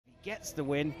gets the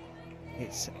win.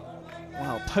 It's,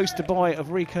 well, poster boy of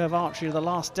recurve archery of the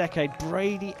last decade,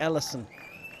 Brady Ellison,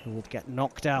 who will get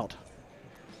knocked out.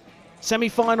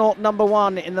 Semi-final number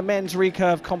 1 in the men's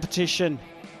recurve competition.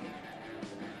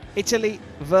 Italy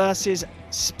versus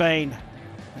Spain.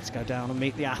 Let's go down and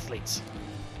meet the athletes.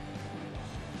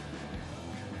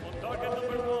 On target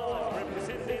number 1,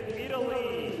 representing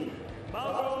Italy,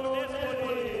 Mauro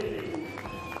Nespoli.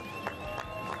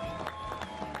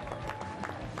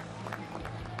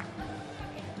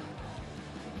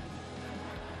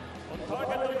 On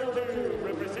target number 2,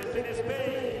 representing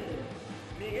Spain,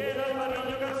 Miguel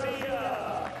Alvarino.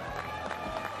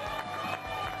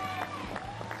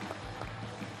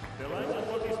 The line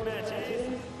for this match is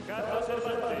Carlos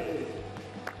Cervantes.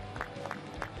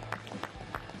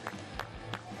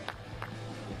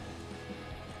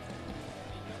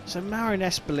 So Mauro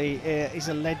Nespoli is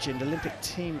a legend, Olympic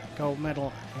team gold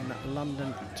medal in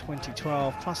London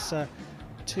 2012, plus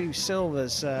 2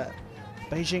 silvers,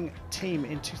 Beijing team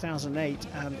in 2008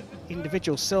 and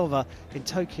individual silver in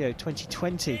Tokyo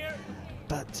 2020.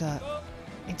 But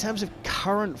in terms of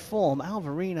current form,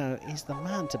 Alvarino is the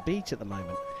man to beat at the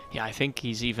moment. Yeah, I think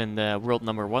he's even the world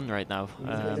number 1 right now.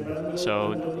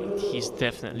 So he's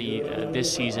definitely,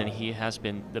 this season, he has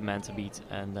been the man to beat,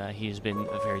 and he has been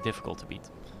very difficult to beat.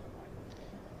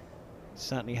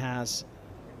 Certainly has.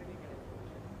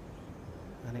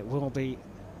 And it will be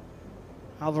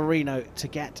Alvarino to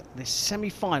get this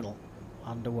semi-final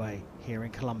underway here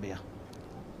in Colombia.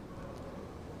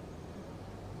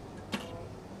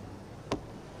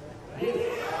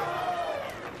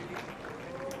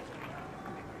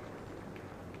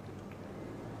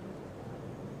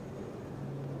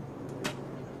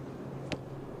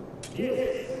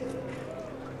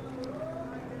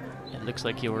 It looks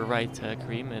like you were right,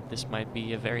 Kareem. This might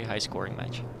be a very high-scoring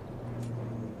match.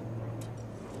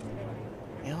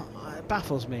 You know, it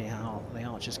baffles me how the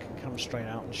archers can come straight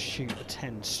out and shoot a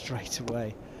 10 straight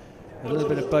away. A little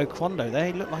bit of Bo Quando there.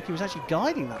 He looked like he was actually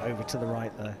guiding that over to the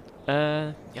right though.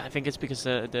 Yeah, I think it's because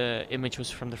the image was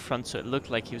from the front, so it looked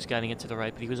like he was guiding it to the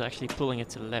right, but he was actually pulling it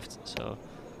to the left. So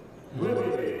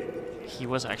he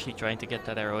was actually trying to get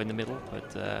that arrow in the middle,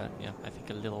 but yeah, I think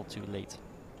a little too late.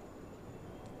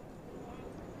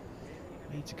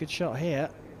 Needs a good shot here,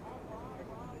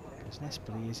 because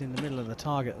Nespoli is in the middle of the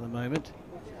target at the moment.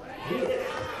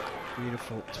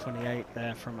 Beautiful 28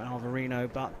 there from Alvarino,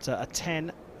 but a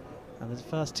 10, and the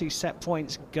first 2 set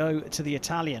points go to the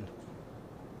Italian.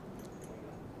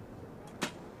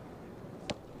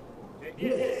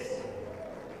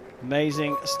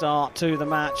 Amazing start to the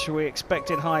match. We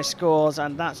expected high scores,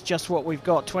 and that's just what we've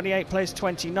got. 28 plays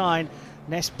 29.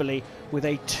 Nespoli with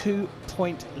a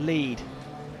 2-point lead.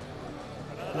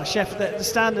 Now, Chef, the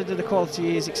standard of the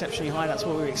quality is exceptionally high. That's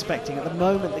what we were expecting. At the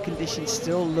moment, the conditions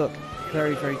still look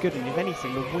very, very good. And if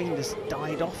anything, the wind has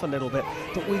died off a little bit.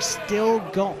 But we've still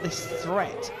got this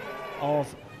threat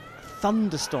of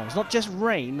thunderstorms, not just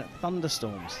rain,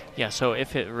 thunderstorms. Yeah, so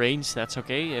if it rains, that's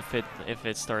okay. If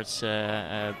it starts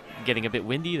getting a bit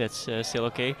windy, that's still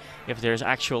okay. If there's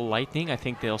actual lightning, I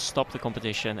think they'll stop the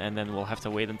competition, and then we'll have to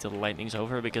wait until the lightning's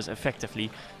over, because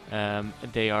effectively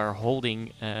they are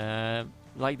holding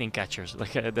lightning catchers.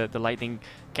 Like the lightning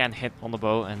can hit on the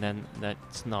bow, and then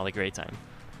that's not a great time.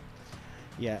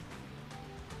 Yeah,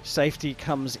 safety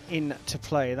comes into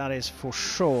play, that is for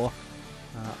sure,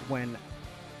 when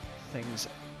things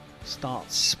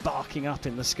start sparking up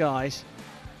in the skies.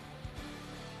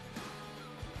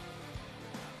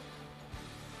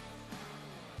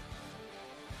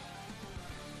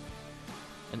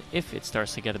 And if it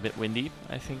starts to get a bit windy,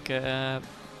 I think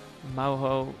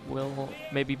Mauro will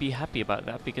maybe be happy about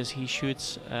that, because he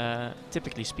shoots,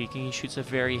 typically speaking, he shoots a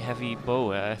very heavy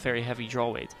bow, a very heavy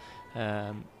draw weight,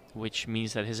 which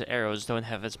means that his arrows don't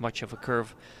have as much of a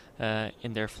curve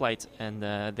in their flight, and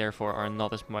therefore are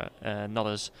not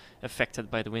as affected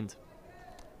by the wind.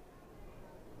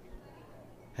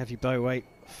 Heavy bow weight,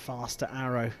 faster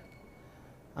arrow.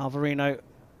 Alvarino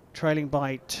trailing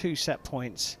by 2 set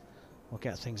points. We'll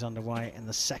get things underway in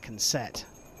the second set.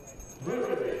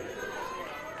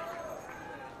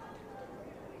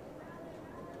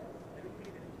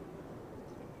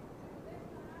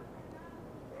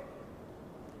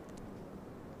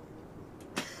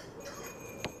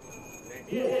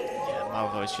 Yeah,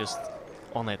 Mauro is just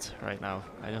on it right now.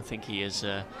 I don't think he is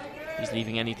he's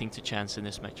leaving anything to chance in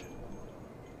this match.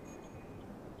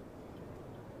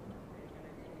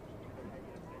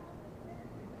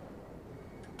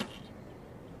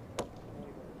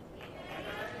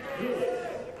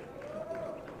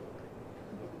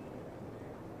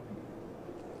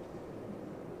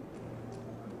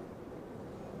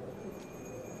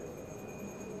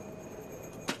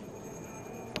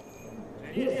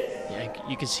 Yeah,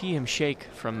 you can see him shake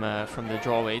from the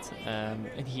draw weight,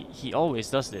 and he always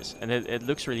does this, and it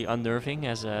looks really unnerving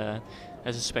as a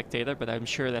spectator. But I'm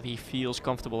sure that he feels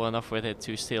comfortable enough with it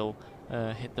to still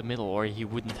hit the middle, or he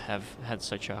wouldn't have had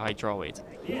such a high draw weight.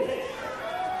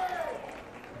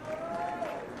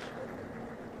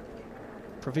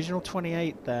 Provisional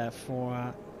 28 there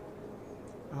for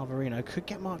Alvarino. Could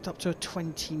get marked up to a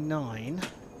 29.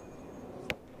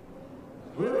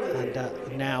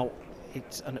 And now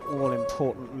it's an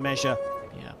all-important measure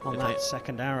on that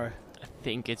second arrow. I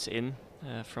think it's in,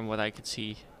 from what I could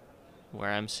see where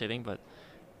I'm sitting, but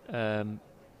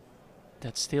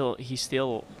he's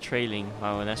still trailing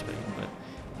Mauro Nespoli, but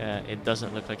it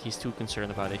doesn't look like he's too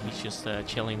concerned about it. He's just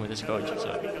chilling with his coach.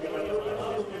 So.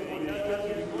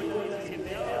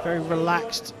 Very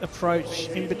relaxed approach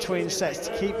in between sets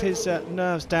to keep his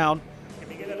nerves down.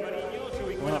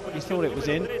 Well, he thought it was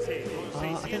in.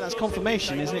 I think that's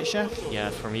confirmation, isn't it, Chef? Yeah,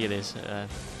 for me it is.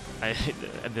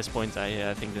 At this point,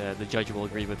 I think the judge will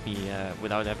agree with me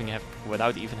without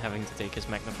even having to take his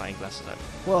magnifying glasses out.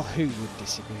 Well, who would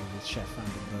disagree with Chef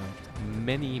Vandenberg?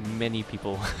 Many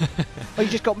people. Oh, you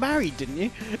just got married, didn't you?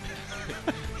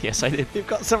 Yes, I did. You've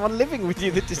got someone living with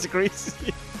you that disagrees.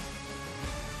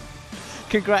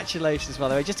 Congratulations, by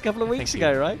the way. Just a couple of weeks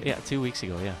ago, right? Yeah, 2 weeks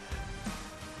ago, yeah.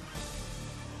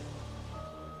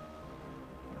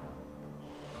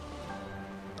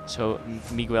 So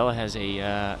Miguel has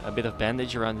a bit of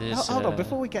bandage around his... Hold on,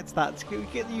 before we get to that,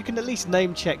 you can at least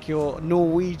name check your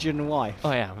Norwegian wife.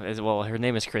 Oh yeah, well, her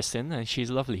name is Kristin, and she's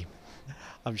lovely.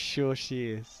 I'm sure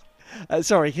she is.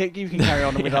 Sorry, you can carry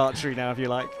on with archery now if you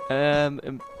like.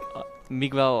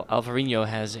 Miguel Alvarino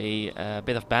has a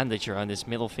bit of bandage around his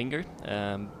middle finger,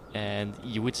 and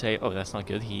you would say, oh, that's not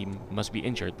good, he must be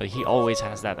injured, but he always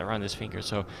has that around his finger.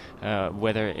 So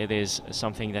whether it is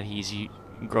something that he's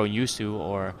grown used to,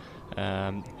 or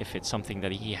if it's something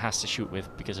that he has to shoot with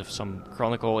because of some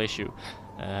chronic issue,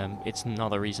 it's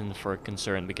not a reason for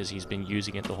concern, because he's been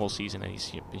using it the whole season and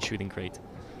he's been shooting great.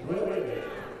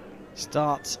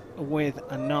 Starts with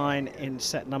a 9 in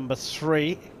set number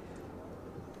 3.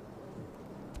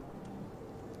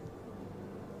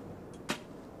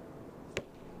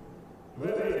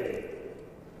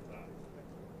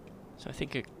 So I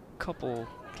think a couple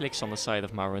clicks on the side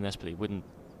of Mauro Nespoli wouldn't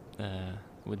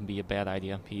be a bad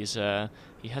idea. He has a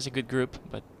good group,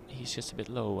 but he's just a bit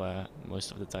low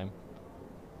most of the time.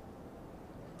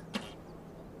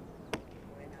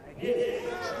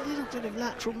 A little bit of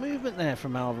lateral movement there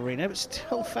from Alvarino, but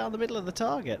still found the middle of the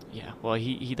target. Yeah, well,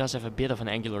 he does have a bit of an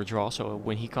angular draw, so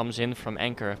when he comes in from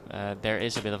anchor, there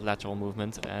is a bit of lateral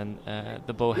movement, and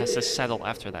the bow has to settle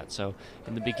after that. So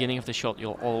in the beginning of the shot,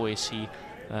 you'll always see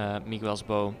Miguel's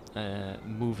bow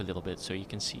move a little bit, so you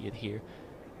can see it here.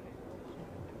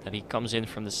 That he comes in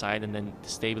from the side, and then the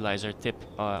stabilizer tip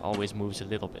always moves a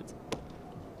little bit.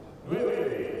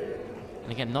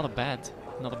 And again, not a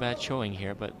bad showing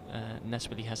here, but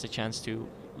Nespoli has the chance to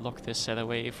lock this set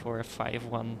away for a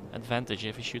 5-1 advantage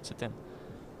if he shoots a 10.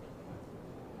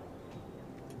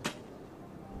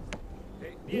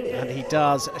 And he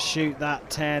does shoot that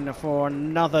 10 for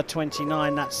another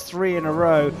 29. That's 3 in a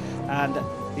row, and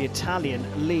the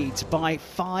Italian leads by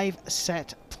 5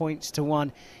 set points to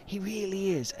 1. He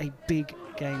really is a big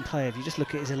game player. If you just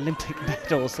look at his Olympic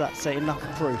medals, that's enough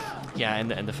proof. Yeah,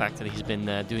 and the fact that he's been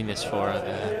doing this for,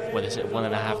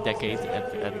 1.5 decades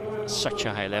at such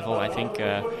a high level. I think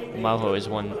Mauro is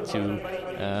one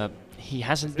to... he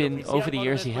hasn't been, over the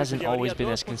years, he hasn't always been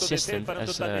as consistent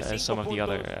as some of the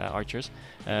other archers.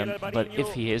 But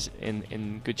if he is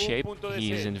in good shape,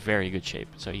 he is in very good shape.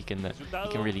 So he can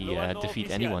really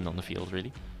defeat anyone on the field,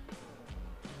 really.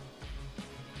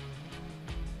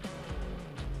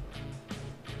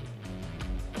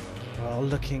 Well,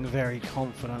 looking very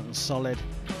confident and solid.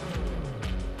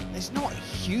 There's not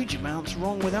huge amounts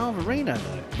wrong with Alvarino,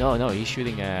 though. No, he's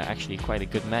shooting actually quite a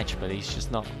good match, but he's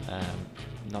just not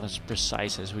as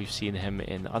precise as we've seen him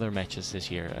in other matches this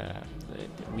year.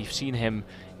 We've seen him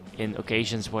in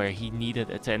occasions where he needed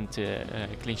a 10 to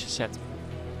clinch a set,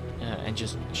 and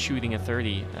just shooting a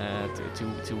 30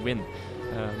 to win.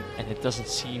 And it doesn't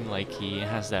seem like he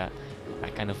has that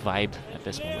kind of vibe at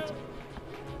this moment.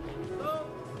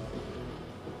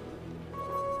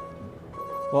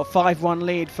 Well, 5-1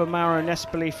 lead for Mauro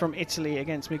Nespoli from Italy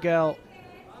against Miguel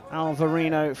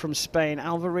Alvarino from Spain.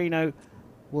 Alvarino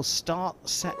will start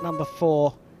set number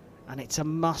 4, and it's a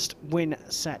must-win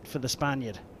set for the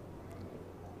Spaniard.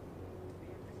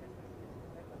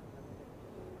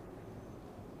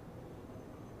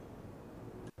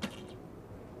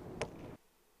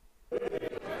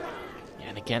 Yeah,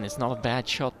 and again, it's not a bad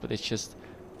shot, but it's just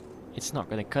it's not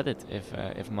going to cut it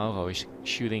if Mauro is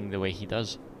shooting the way he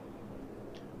does.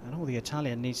 And all the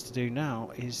Italian needs to do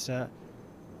now is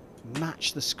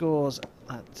match the scores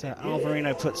that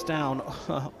Alvarino puts down,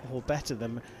 or better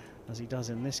them, as he does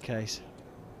in this case.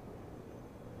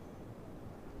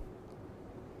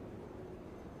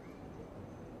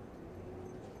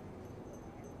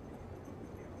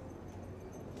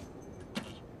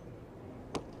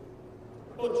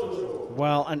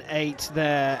 Well, an 8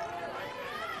 there,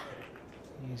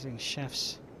 using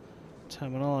Chef's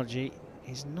terminology,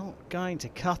 is not going to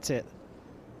cut it.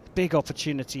 Big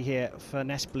opportunity here for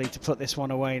Nespoli to put this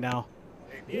one away now.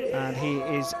 And he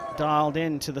is dialed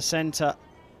into the centre.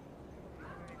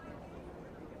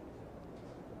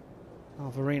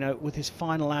 Alvarino with his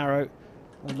final arrow,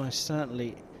 almost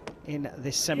certainly in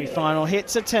this semi-final,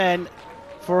 hits a 10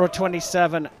 for a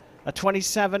 27. A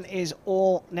 27 is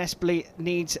all Nespoli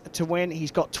needs to win.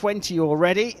 He's got 20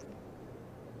 already.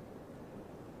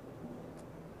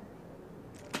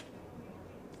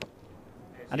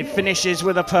 And he finishes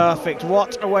with a perfect.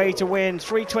 What a way to win.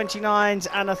 3 29s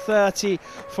and a 30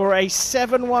 for a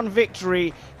 7-1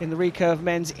 victory in the Recurve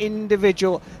men's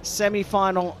individual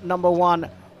semi-final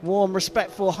 #1. Warm,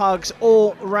 respectful hugs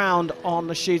all round on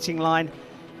the shooting line.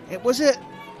 It was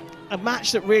a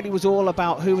match that really was all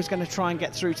about who was going to try and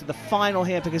get through to the final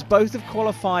here, because both have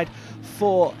qualified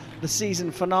for the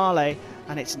season finale,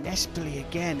 and it's Nespoli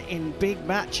again in big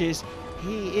matches.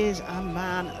 He is a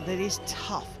man that is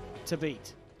tough to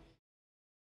beat.